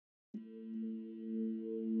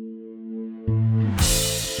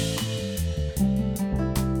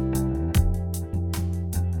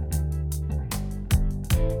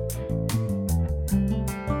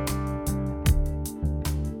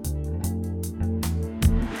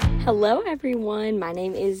Hello, everyone. My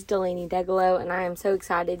name is Delaney Degelow, and I am so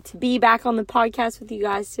excited to be back on the podcast with you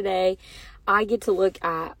guys today. I get to look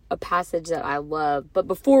at a passage that I love, but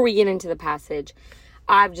before we get into the passage,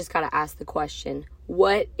 I've just got to ask the question,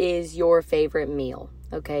 what is your favorite meal?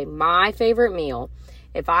 Okay, my favorite meal,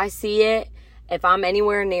 if I see it, if I'm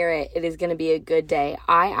anywhere near it, it is going to be a good day.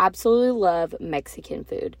 I absolutely love Mexican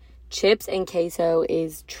food. Chips and queso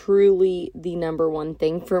is truly the number one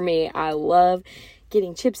thing for me. I love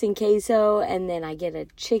getting chips and queso, and then I get a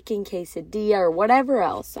chicken quesadilla or whatever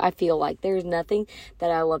else. I feel like there's nothing that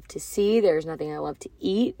I love to see, there's nothing I love to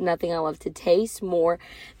eat, nothing I love to taste more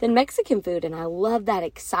than Mexican food. And I love that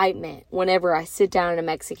excitement whenever I sit down in a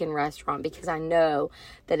Mexican restaurant, because I know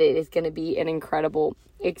that it is going to be an incredible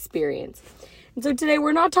experience. And so today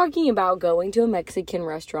we're not talking about going to a Mexican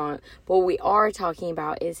restaurant. What we are talking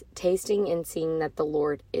about is tasting and seeing that the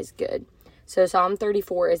Lord is good. So Psalm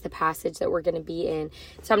 34 is the passage that we're going to be in.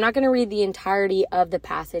 So I'm not going to read the entirety of the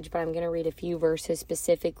passage, but I'm going to read a few verses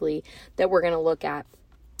specifically that we're going to look at.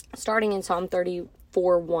 Starting in Psalm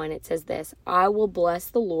 34:1, it says this, I will bless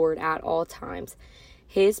the Lord at all times.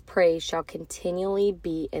 His praise shall continually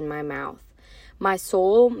be in my mouth. My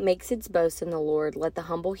soul makes its boast in the Lord. Let the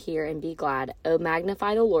humble hear and be glad. Oh,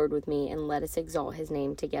 magnify the Lord with me, and let us exalt his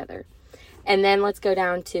name together. And then let's go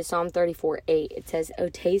down to Psalm 34:8. It says, oh,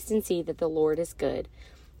 taste and see that the Lord is good.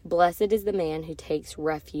 Blessed is the man who takes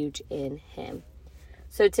refuge in him.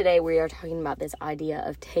 So today we are talking about this idea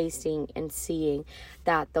of tasting and seeing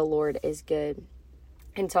that the Lord is good.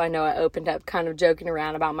 And so I know I opened up kind of joking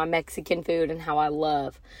around about my Mexican food and how I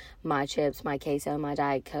love my chips, my queso, my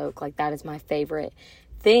Diet Coke. Like, that is my favorite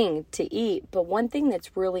thing to eat. But one thing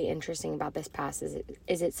that's really interesting about this passage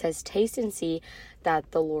is it says, taste and see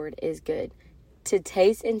that the Lord is good. To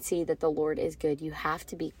taste and see that the Lord is good, you have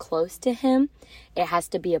to be close to him. It has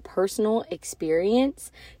to be a personal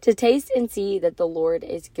experience. To taste and see that the Lord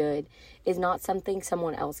is good is not something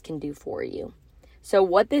someone else can do for you. So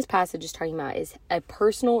what this passage is talking about is a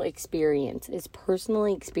personal experience, is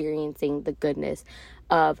personally experiencing the goodness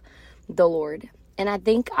of the Lord. And I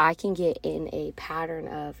think I can get in a pattern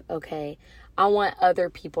of, okay, I want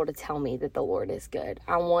other people to tell me that the Lord is good.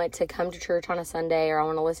 I want to come to church on a Sunday, or I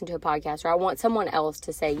want to listen to a podcast, or I want someone else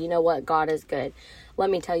to say, you know what, God is good.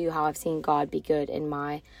 Let me tell you how I've seen God be good in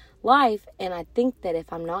my life. And I think that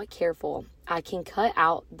if I'm not careful, I can cut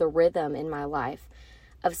out the rhythm in my life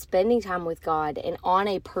of spending time with God and on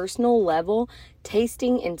a personal level,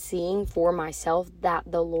 tasting and seeing for myself that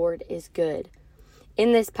the Lord is good.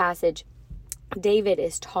 In this passage, David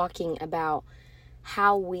is talking about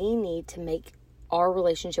how we need to make our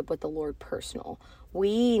relationship with the Lord personal.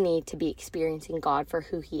 We need to be experiencing God for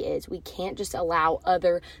who he is. We can't just allow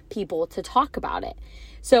other people to talk about it.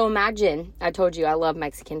 So imagine, I told you I love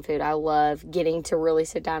Mexican food. I love getting to really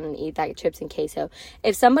sit down and eat that chips and queso.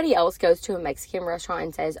 If somebody else goes to a Mexican restaurant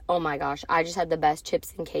and says, oh my gosh, I just had the best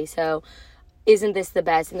chips and queso, isn't this the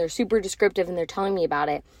best? And they're super descriptive and they're telling me about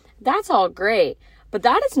it. That's all great. But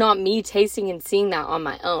that is not me tasting and seeing that on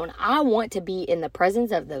my own. I want to be in the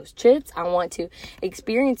presence of those chips. I want to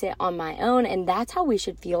experience it on my own. And that's how we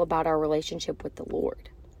should feel about our relationship with the Lord.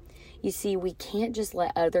 You see, we can't just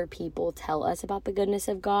let other people tell us about the goodness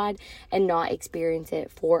of God and not experience it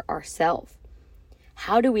for ourselves.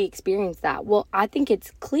 How do we experience that? Well, I think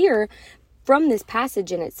it's clear from this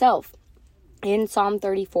passage in itself. In Psalm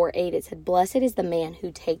 34:8, it said, blessed is the man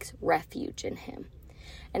who takes refuge in him.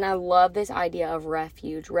 And I love this idea of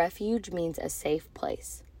refuge. Refuge means a safe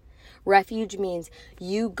place. Refuge means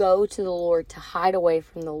you go to the Lord to hide away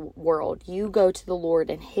from the world. You go to the Lord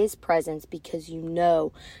in his presence because you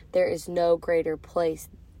know there is no greater place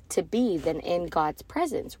to be than in God's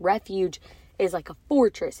presence. Refuge is like a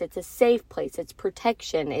fortress. It's a safe place. It's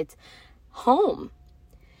protection. It's home.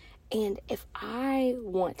 And if I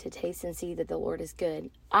want to taste and see that the Lord is good,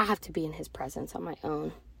 I have to be in his presence on my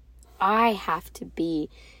own. I have to be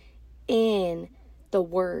in the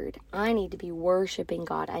word. I need to be worshiping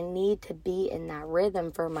God. I need to be in that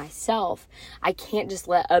rhythm for myself. I can't just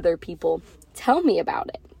let other people tell me about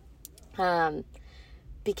it.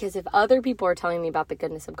 Because if other people are telling me about the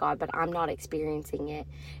goodness of God, but I'm not experiencing it,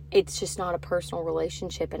 it's just not a personal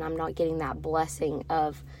relationship, and I'm not getting that blessing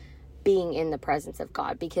of being in the presence of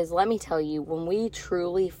God. Because let me tell you, when we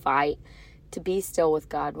truly fight to be still with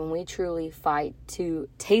God, when we truly fight to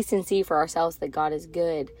taste and see for ourselves that God is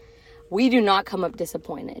good, we do not come up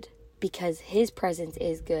disappointed, because his presence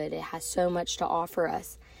is good. It has so much to offer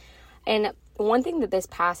us. And one thing that this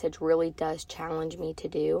passage really does challenge me to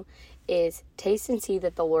do is taste and see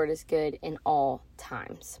that the Lord is good in all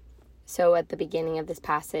times. So at the beginning of this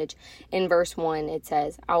passage, in verse 1, it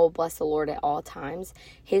says, I will bless the Lord at all times.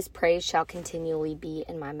 His praise shall continually be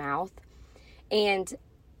in my mouth. And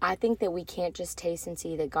I think that we can't just taste and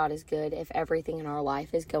see that God is good if everything in our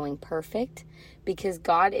life is going perfect, because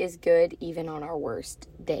God is good even on our worst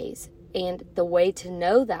days. And the way to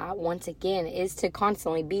know that, once again, is to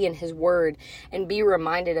constantly be in His Word and be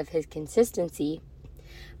reminded of His consistency.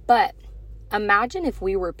 But imagine if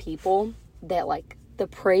we were people that, like, the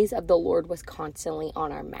praise of the Lord was constantly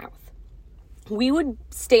on our mouth. We would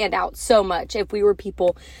stand out so much if we were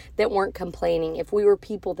people that weren't complaining, if we were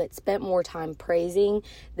people that spent more time praising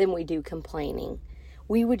than we do complaining.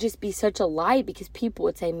 We would just be such a light, because people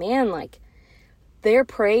would say, man, like, their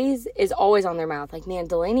praise is always on their mouth. Like, man,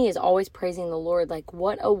 Delaney is always praising the Lord. Like,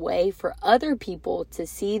 what a way for other people to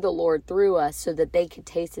see the Lord through us so that they could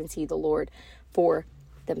taste and see the Lord for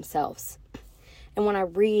themselves. And when I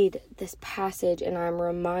read this passage and I'm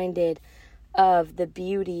reminded of the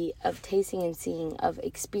beauty of tasting and seeing, of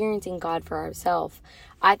experiencing God for ourselves,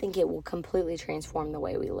 I think it will completely transform the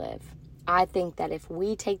way we live. I think that if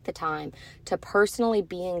we take the time to personally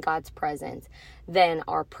be in God's presence, then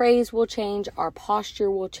our praise will change, our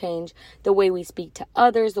posture will change, the way we speak to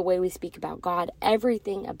others, the way we speak about God,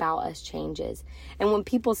 everything about us changes. And when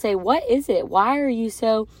people say, what is it? Why are you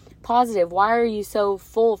so positive? Why are you so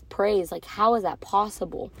full of praise? Like, how is that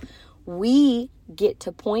possible? We get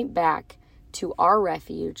to point back to our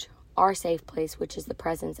refuge, our safe place, which is the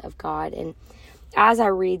presence of God. And as I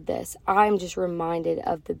read this, I'm just reminded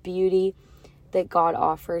of the beauty that God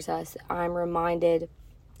offers us. I'm reminded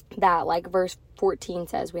that, like verse 14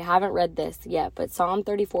 says, we haven't read this yet, but Psalm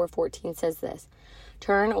 34:14 says this: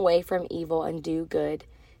 turn away from evil and do good,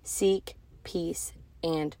 seek peace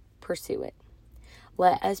and pursue it.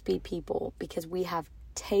 Let us be people, because we have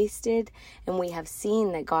tasted and we have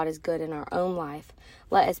seen that God is good in our own life.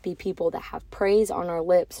 Let us be people that have praise on our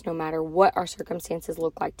lips no matter what our circumstances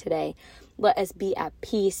look like today. Let us be at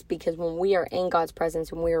peace, because when we are in God's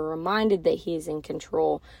presence, when we are reminded that He is in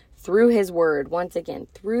control through His Word, once again,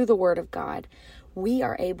 through the Word of God, we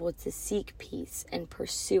are able to seek peace and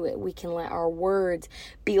pursue it. We can let our words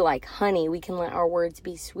be like honey. We can let our words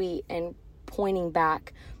be sweet and pointing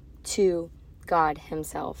back to God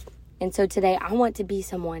Himself. And so today I want to be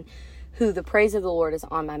someone who the praise of the Lord is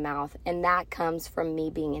on my mouth, and that comes from me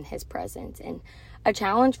being in His presence. And a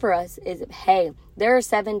challenge for us is, hey, there are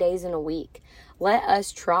 7 days in a week. Let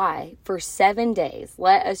us try for 7 days.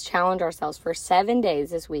 Let us challenge ourselves for 7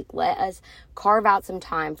 days this week. Let us carve out some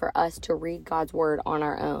time for us to read God's Word on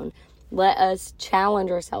our own. Let us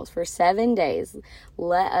challenge ourselves for 7 days.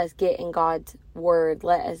 Let us get in God's Word.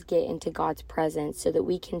 Let us get into God's presence so that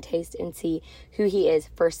we can taste and see who He is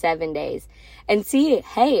for 7 days. And see,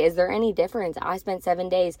 hey, is there any difference? I spent 7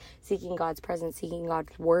 days seeking God's presence, seeking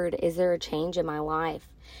God's Word. Is there a change in my life?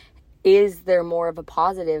 Is there more of a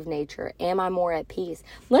positive nature? Am I more at peace?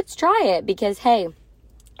 Let's try it, because, hey,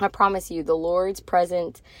 I promise you, the Lord's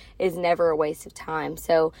presence is never a waste of time.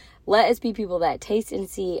 So let us be people that taste and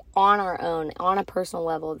see on our own, on a personal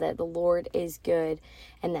level, that the Lord is good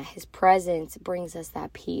and that His presence brings us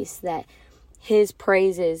that peace, that His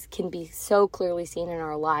praises can be so clearly seen in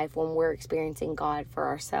our life when we're experiencing God for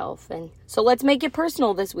ourselves. And so let's make it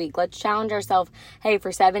personal this week. Let's challenge ourselves. Hey,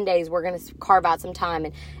 for 7 days, we're going to carve out some time.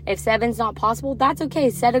 And if 7's not possible, that's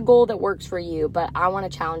okay. Set a goal that works for you. But I want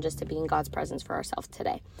to challenge us to be in God's presence for ourselves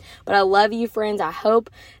today. But I love you, friends. I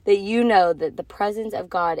hope that you know that the presence of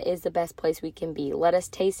God is the best place we can be. Let us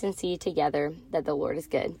taste and see together that the Lord is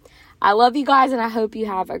good. I love you guys, and I hope you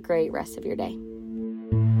have a great rest of your day.